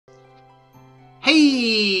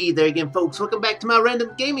Hey there again, folks. Welcome back to my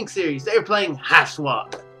random gaming series. They're playing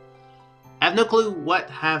Hiveswap. I have no clue what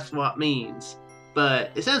Hiveswap means, but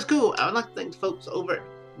it sounds cool. I would like to thank folks over at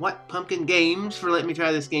What Pumpkin Games for letting me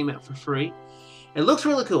try this game out for free. It looks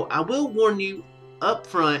really cool. I will warn you up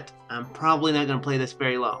front, I'm probably not going to play this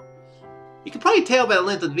very long. You can probably tell by the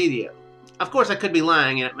length of the video. Of course, I could be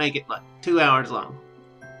lying and make it like 2 hours long.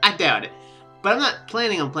 I doubt it, but I'm not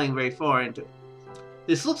planning on playing very far into it.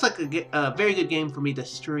 This looks like a very good game for me to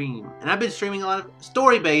stream, and I've been streaming a lot of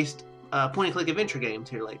story-based point-and-click adventure games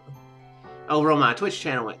here lately. Over on my Twitch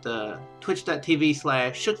channel at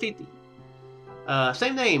twitch.tv/shook50.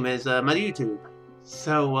 Same name as my YouTube.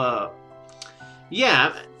 So,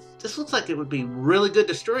 yeah, this looks like it would be really good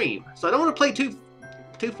to stream. So I don't want to play too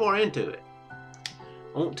far into it.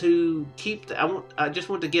 I want to keep. I just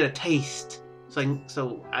want to get a taste,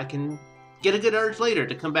 so I can get a good urge later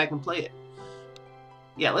to come back and play it.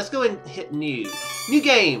 Yeah, let's go and hit new. New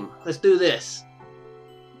game! Let's do this.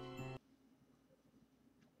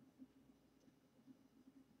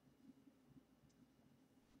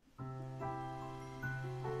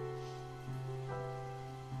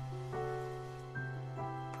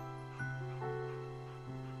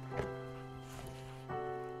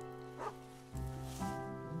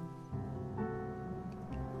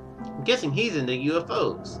 I'm guessing he's into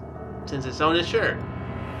UFOs, since it's on his shirt.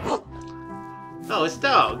 Oh, it's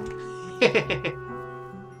dog.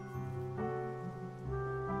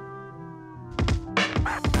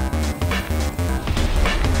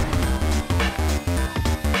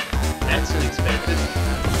 That's unexpected.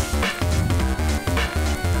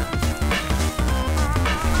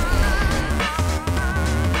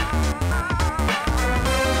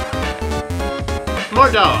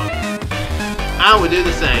 More dog. I would do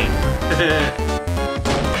the same.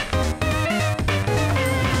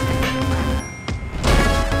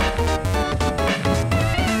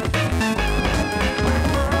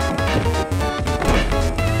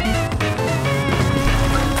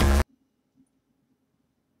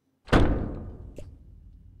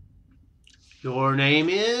 Your name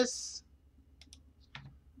is?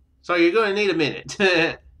 So you're going to need a minute.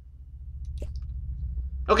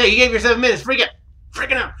 Okay, you gave yourself a minute. Freaking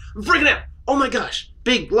out. I'm freaking out. Oh my gosh.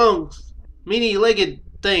 Big, long, many-legged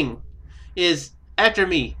thing is after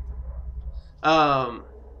me.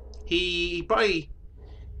 He probably,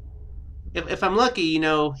 if I'm lucky, you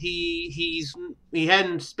know, he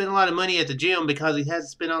hadn't spent a lot of money at the gym because he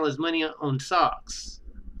hasn't spent all his money on socks.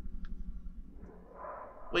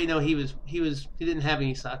 Wait, no, he didn't have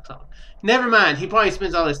any socks on. Never mind. He probably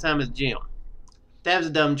spends all his time at the gym. That was a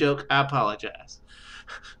dumb joke. I apologize.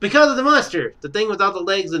 Because of the monster, the thing with all the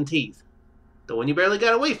legs and teeth, the one you barely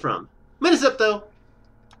got away from. Minute's up though.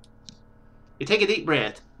 You take a deep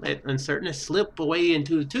breath, let uncertainty slip away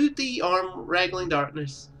into toothy, arm-wrangling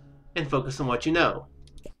darkness, and focus on what you know.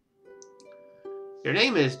 Your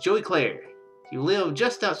name is Joey Claire. You live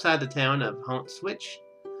just outside the town of Haunt Switch.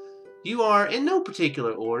 You are, in no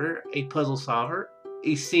particular order, a puzzle solver,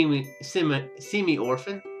 a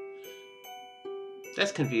semi-orphan.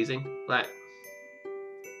 That's confusing. Like,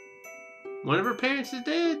 one of her parents is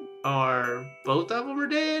dead? Or both of them are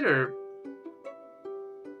dead? Or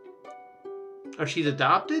she's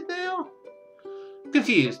adopted now?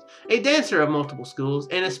 Confused. A dancer of multiple schools,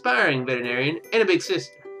 an aspiring veterinarian, and a big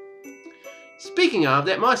sister. Speaking of,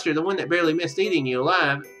 that monster, the one that barely missed eating you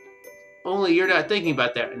alive, only you're not thinking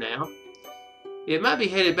about that right now. It might be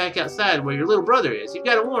headed back outside where your little brother is. You've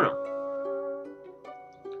got to warn him.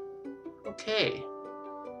 Okay.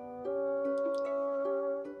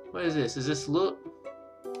 What is this? Is this look?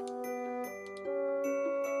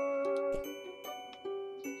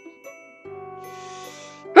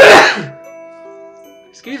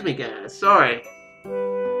 Excuse me, guys. Sorry.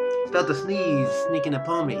 Felt the sneeze sneaking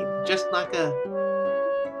upon me. Just like a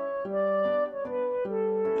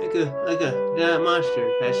giant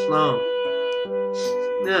monster that's long.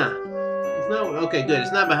 Nah, it's not. Okay, good.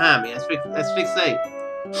 It's not behind me. Let's fix safe.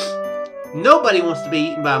 Nobody wants to be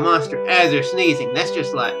eaten by a monster as they're sneezing. That's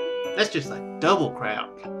just like double crap.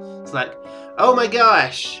 It's like, oh my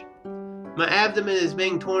gosh, my abdomen is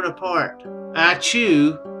being torn apart. I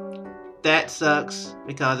chew. That sucks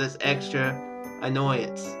because it's extra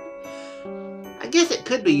annoyance. I guess it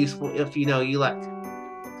could be useful if you know you like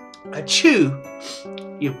a chew.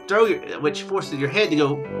 You throw which forces your head to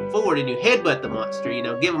go forward and you headbutt the monster, you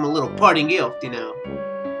know, give him a little parting gift, you know.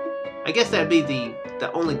 I guess that'd be the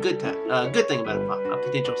only good thing about a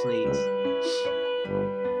potential sneeze.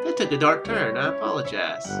 That took a dark turn. I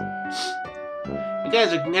apologize. You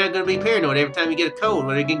guys are now going to be paranoid every time you get a cold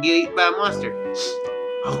when you're going to get eaten by a monster.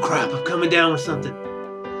 Oh crap, I'm coming down with something.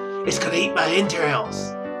 It's gonna eat my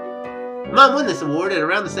entrails. Mom won this award at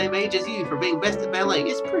around the same age as you for being best at ballet.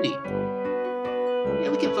 It's pretty. Yeah,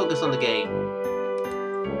 we can focus on the game.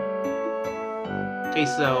 Okay,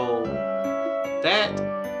 so that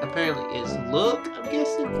apparently is look, I'm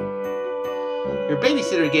guessing. Your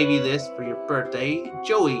babysitter gave you this for your birthday.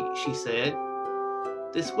 Joey, she said.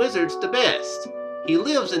 This wizard's the best. He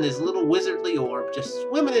lives in his little wizardly orb, just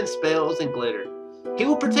swimming in spells and glitter. He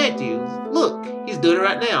will protect you. Look, he's doing it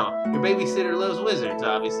right now. Your babysitter loves wizards,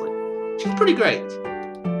 obviously. She's pretty great.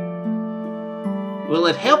 Will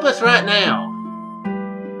it help us right now?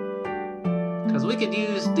 Because we could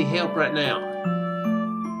use the help right now.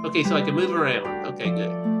 Okay, so I can move around. Okay,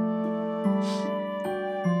 good.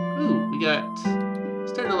 Ooh, we got...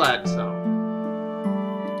 Let's turn the lights on.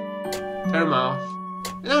 Turn them off.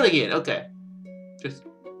 And on again. Okay. Just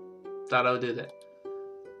thought I would do that.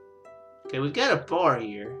 Okay, we've got a bar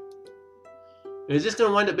here. Is this going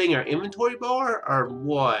to wind up being our inventory bar, or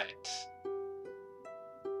what?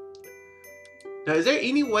 Now, is there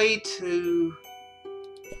any way to...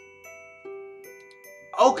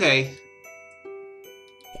 Okay.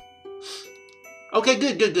 Okay,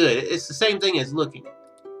 good. It's the same thing as looking.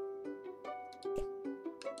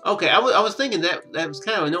 Okay, I was thinking that was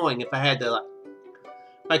kind of annoying if I had to, like...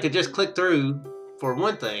 If I could just click through for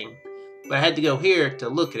one thing, but I had to go here to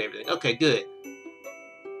look at everything. Okay, good.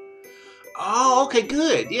 Oh, okay,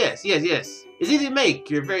 good. Yes. It's easy to make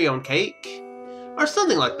your very own cake, or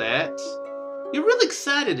something like that. You're really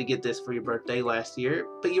excited to get this for your birthday last year,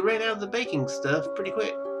 but you ran out of the baking stuff pretty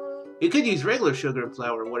quick. You could use regular sugar and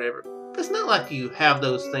flour or whatever, but it's not like you have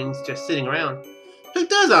those things just sitting around. Who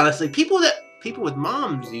does, honestly? People with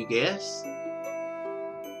moms, you guess.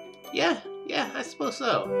 Yeah, I suppose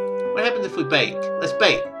so. What happens if we bake? Let's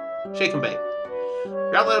bake. Shake and bake.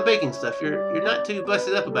 You're out of baking stuff. You're not too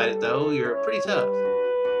busted up about it, though. You're pretty tough.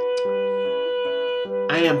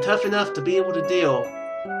 I am tough enough to be able to deal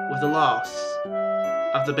with the loss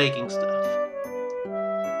of the baking stuff.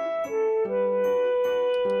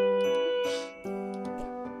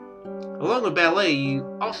 Along with ballet, you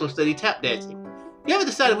also study tap dancing. You haven't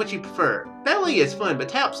decided what you prefer. Ballet is fun, but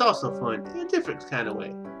tap's also fun, in a different kind of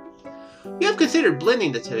way. You have considered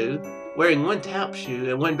blending the two, wearing one tap shoe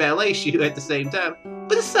and one ballet shoe at the same time,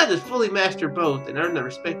 but decided to fully master both and earn the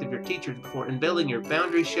respect of your teachers before unveiling your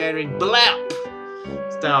boundary-shattering BLAP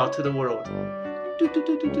style to the world.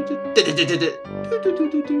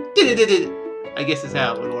 I guess is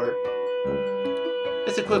how it would work.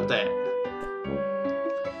 Let's equip that.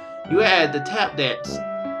 You add the tap dance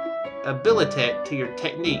abilitech to your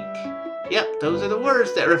technique. Yep, those are the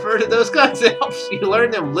words that refer to those concepts. You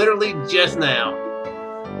learned them literally just now.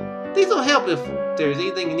 These will help if there's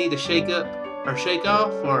anything you need to shake up or shake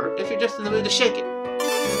off, or if you're just in the mood to shake it.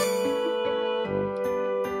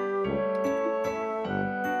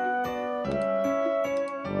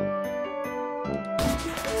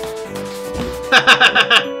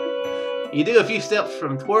 You do a few steps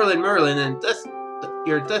from Twirlin' Merlin and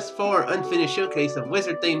your thus far unfinished showcase of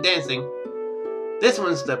wizard-themed dancing. This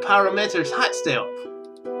one's the Pyromancer's Hot Step.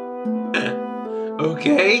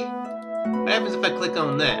 Okay. What happens if I click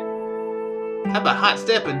on that? How about hot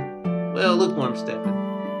stepping? Well, lukewarm stepping.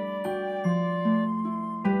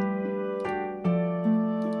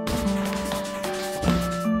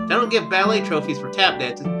 They don't give ballet trophies for tap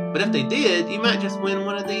dancing, but if they did, you might just win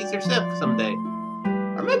one of these yourself someday.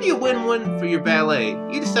 Or maybe you'll win one for your ballet.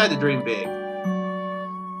 You decide to dream big.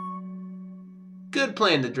 Good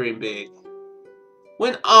plan to dream big.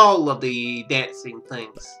 Win all of the dancing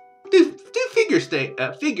things. Do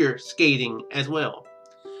figure skating as well.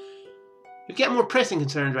 You've got more pressing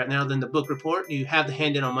concerns right now than the book report you have to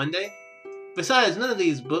hand in on Monday. Besides, none of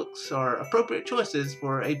these books are appropriate choices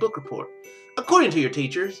for a book report. According to your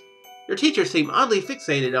teachers seem oddly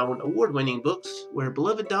fixated on award-winning books where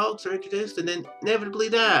beloved dogs are introduced and then inevitably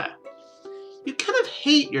die. You kind of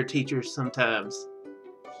hate your teachers sometimes.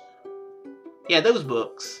 Yeah, those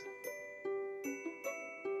books.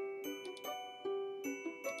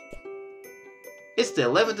 It's the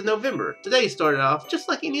 11th of November. Today started off just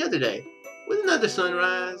like any other day, with another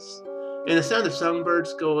sunrise, and the sound of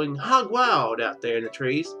songbirds going hog wild out there in the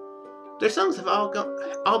trees. Their songs have all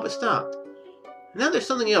but stopped. Now there's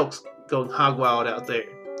something else going hog wild out there.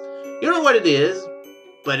 You don't know what it is,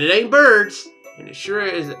 but it ain't birds, and it sure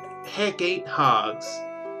as heck ain't hogs.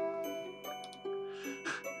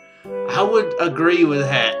 I would agree with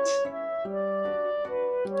that.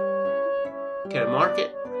 Can I mark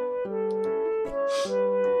it?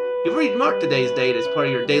 You've already marked today's date as part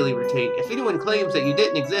of your daily routine. If anyone claims that you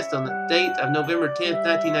didn't exist on the date of November 10th,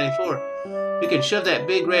 1994, You can shove that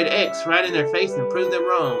big red X right in their face and prove them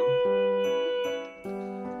wrong.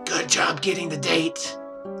 Good job getting the date.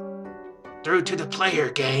 Through to the player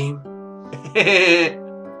game.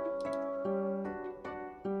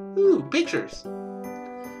 Ooh, pictures.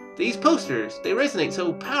 These posters, they resonate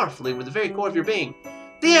so powerfully with the very core of your being.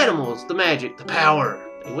 The animals, the magic, the power.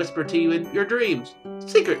 They whisper to you in your dreams.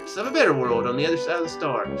 Secrets of a better world on the other side of the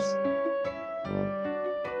stars.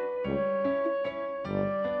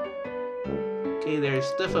 Okay, there's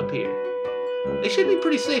stuff up here. They should be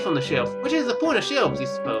pretty safe on the shelf, which is the point of shelves, you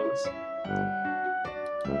suppose.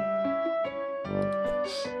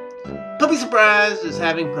 Puppy Surprise is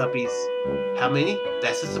having puppies. How many?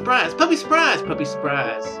 That's a surprise. Puppy Surprise! Puppy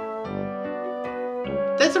Surprise.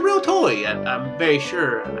 That's a real toy, I'm very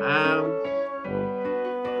sure. I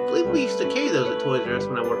believe we used to carry those at Toys R Us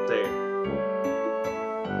when I worked there.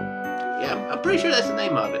 Yeah, I'm pretty sure that's the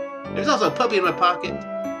name of it. There's also a Puppy in My Pocket.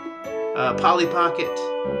 Polly Pocket.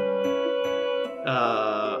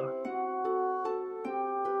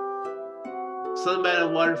 Something about a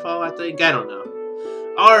waterfall, I think. I don't know.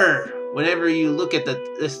 Or whenever you look at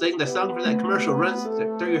this thing, the song for that commercial runs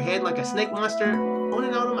through your head like a snake monster on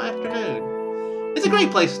an autumn afternoon. It's a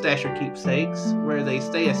great place to stash your keepsakes, where they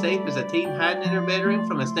stay as safe as a teen hiding in her bedroom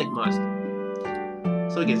from a snake monster.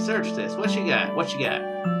 So we can search this. What you got? What you got?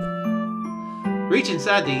 Reach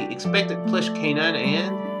inside the expectant plush canine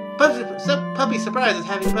and Puppy Surprise is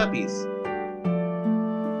having puppies.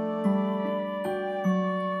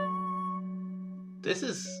 This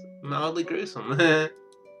is mildly gruesome.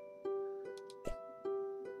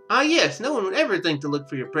 Ah yes, no one would ever think to look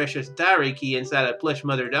for your precious diary key inside a plush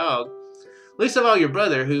mother dog. Least of all your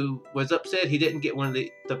brother, who was upset he didn't get one of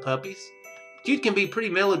the puppies. Jude can be pretty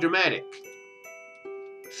melodramatic.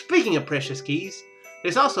 Speaking of precious keys,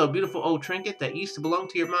 there's also a beautiful old trinket that used to belong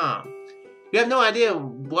to your mom. You have no idea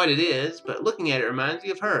what it is, but looking at it reminds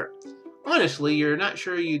you of her. Honestly, you're not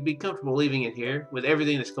sure you'd be comfortable leaving it here with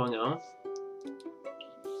everything that's going on.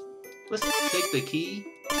 Let's take the key.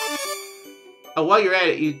 Oh, while you're at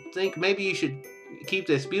it, you think maybe you should keep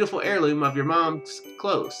this beautiful heirloom of your mom's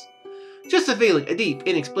close. Just a feeling, a deep,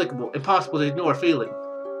 inexplicable, impossible to ignore feeling.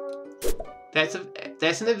 That's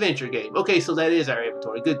an adventure game. Okay, so that is our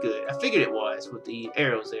inventory. Good, good. I figured it was with the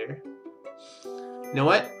arrows there. You know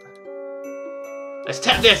what? Let's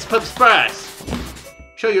tap dance Puppy Surprise.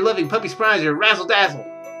 Show your loving Puppy Surprise your razzle dazzle.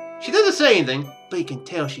 She doesn't say anything, but you can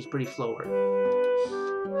tell she's pretty floored.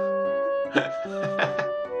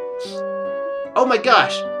 Oh my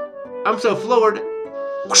gosh! I'm so floored.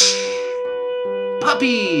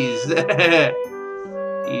 Puppies!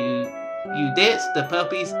 You danced the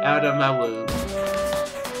puppies out of my womb.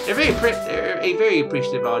 They're a very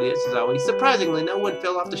appreciative audience as always. Surprisingly, no one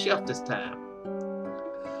fell off the shelf this time.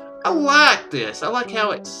 I like this. I like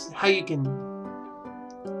how you can.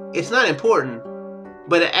 It's not important,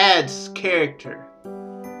 but it adds character.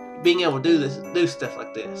 Being able to do stuff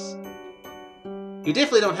like this. You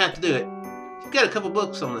definitely don't have to do it. You've got a couple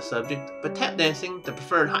books on the subject, but tap dancing, the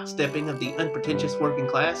preferred hot stepping of the unpretentious working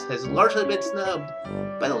class, has largely been snubbed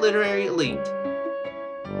by the literary elite.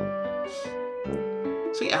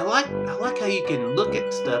 So yeah, I like how you can look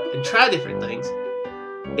at stuff and try different things.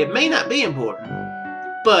 It may not be important,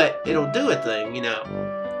 but it'll do a thing, you know.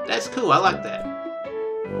 That's cool. I like that.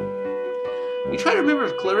 You try to remember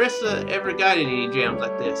if Clarissa ever got in any jams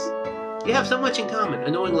like this. You have so much in common.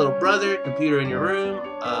 Annoying little brother, computer in your room,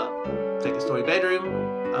 second-story bedroom.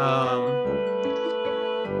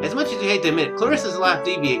 As much as you hate to admit it, Clarissa's life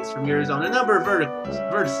deviates from yours on a number of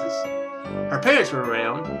vertices. Her parents were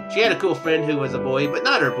around. She had a cool friend who was a boy, but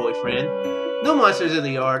not her boyfriend. No monsters in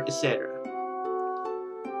the yard, etc.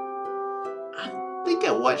 I think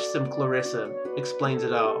I watched some Clarissa Explains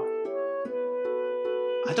It All.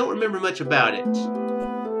 I don't remember much about it.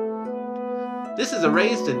 This is a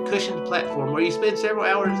raised and cushioned platform where you spend several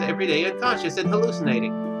hours every day unconscious and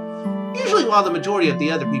hallucinating. Usually while the majority of the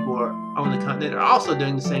other people on the continent are also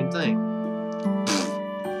doing the same thing.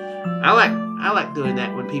 I like doing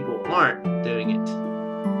that when people aren't doing it.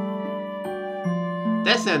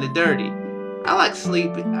 That sounded dirty. I like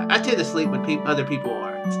sleep. I tend to sleep when other people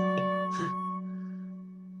aren't.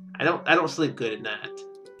 I don't sleep good at night.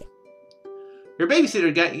 Your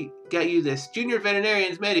babysitter got you this junior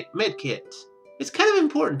veterinarian's med kit. It's kind of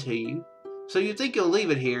important to you, so you think you'll leave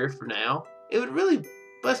it here for now. It would really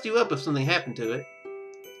bust you up if something happened to it.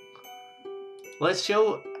 Let's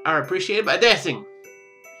show our appreciation by dancing.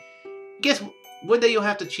 Guess one day you'll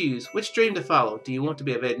have to choose which dream to follow. Do you want to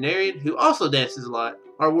be a veterinarian who also dances a lot,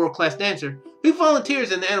 or a world-class dancer who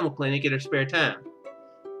volunteers in the animal clinic in her spare time?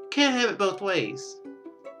 Can't have it both ways.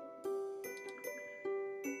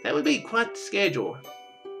 That would be quite the schedule.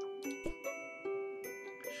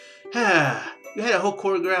 You had a whole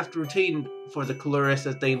choreographed routine for the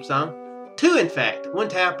Clarissa theme song. 2, in fact. 1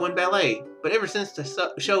 tap, 1 ballet. But ever since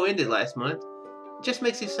the show ended last month, it just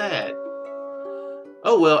makes you sad.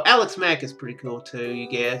 Oh well, Alex Mack is pretty cool too, you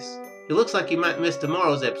guess. It looks like you might miss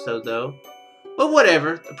tomorrow's episode though. Well,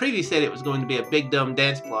 whatever. The preview said it was going to be a big dumb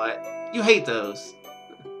dance plot. You hate those.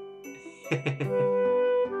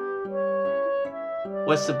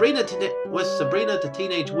 Was Sabrina the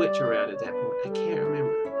Teenage Witch around at that point? I can't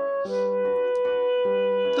remember.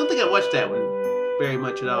 Don't think I watched that one very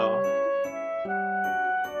much at all.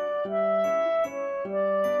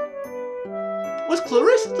 Was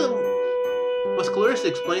Clarissa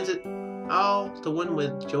Explains It All the one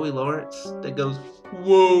with Joey Lawrence that goes,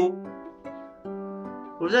 whoa?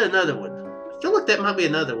 Or was that another one? I feel like that might be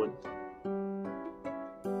another one.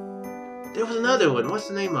 There was another one. What's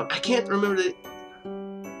the name of it? I can't remember the...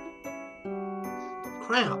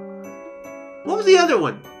 Crap. What was the other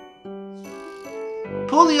one?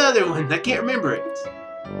 Pull the other one. I can't remember it.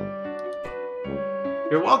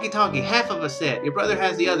 Your walkie-talkie, half of a set. Your brother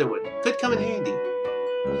has the other one. Could come in handy.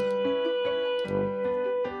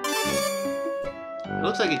 It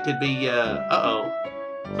looks like it could be, uh-oh.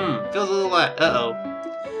 Feels a little like, uh-oh.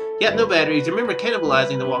 Yep, no batteries. Remember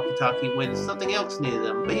cannibalizing the walkie-talkie when something else needed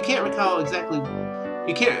them, but you can't recall exactly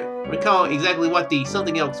what the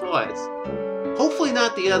something else was. Hopefully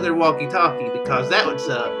not the other walkie-talkie, because that would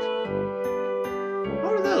suck.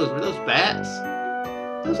 What were those? Were those bats?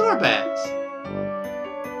 Those are bats.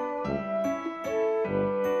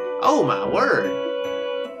 Oh my word.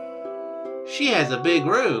 She has a big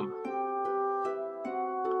room.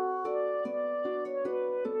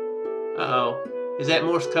 Uh-oh. Is that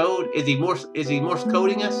Morse code? Is he Morse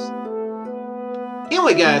coding us?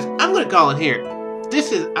 Anyway, guys, I'm gonna call it here.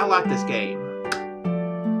 I like this game.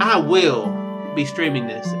 I will be streaming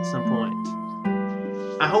this at some point.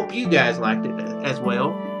 I hope you guys liked it as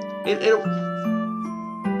well.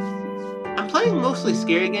 I'm playing mostly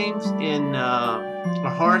scary games or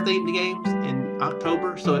horror-themed games in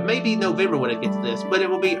October, so it may be November when I get to this, but it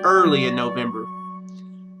will be early in November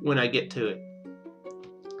when I get to it.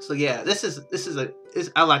 So yeah,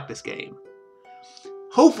 I like this game.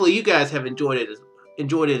 Hopefully you guys have enjoyed it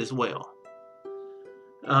as well.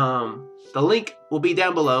 The link will be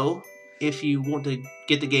down below if you want to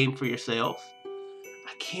get the game for yourself.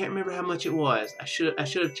 I can't remember how much it was. I should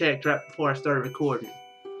have checked right before I started recording.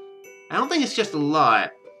 I don't think it's just a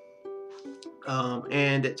lot.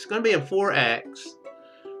 And it's going to be in 4 acts.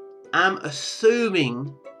 I'm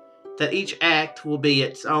assuming that each act will be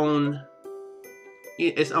its own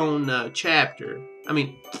chapter.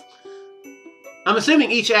 I'm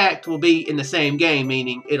assuming each act will be in the same game,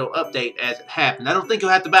 meaning it'll update as it happens. I don't think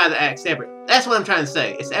you'll have to buy the act separate. That's what I'm trying to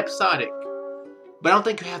say. It's episodic. But I don't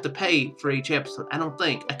think you have to pay for each episode. I don't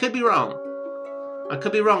think. I could be wrong. I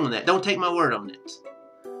could be wrong on that. Don't take my word on it.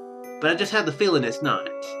 But I just have the feeling it's not.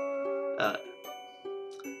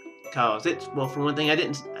 Cause it's, well, for one thing, I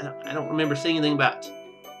don't remember seeing anything about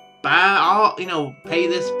buy all, pay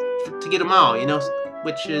this to get them all,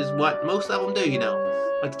 which is what most of them do,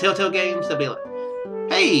 Like the Telltale games, they'll be like,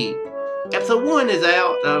 hey, episode 1 is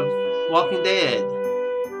out of Walking Dead.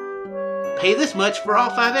 Pay this much for all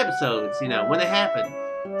 5 episodes, when they happen.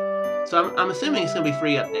 So I'm assuming it's going to be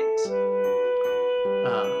free updates.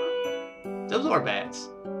 Those are bats.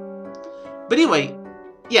 But anyway,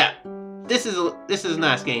 yeah, this is a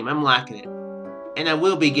nice game. I'm liking it. And I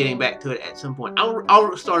will be getting back to it at some point.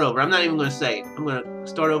 I'll start over. I'm not even going to say it. I'm going to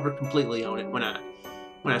start over completely on it when I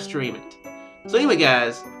stream it. So anyway,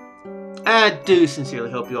 guys, I do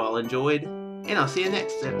sincerely hope you all enjoyed, and I'll see you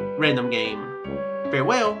next random game.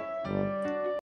 Farewell.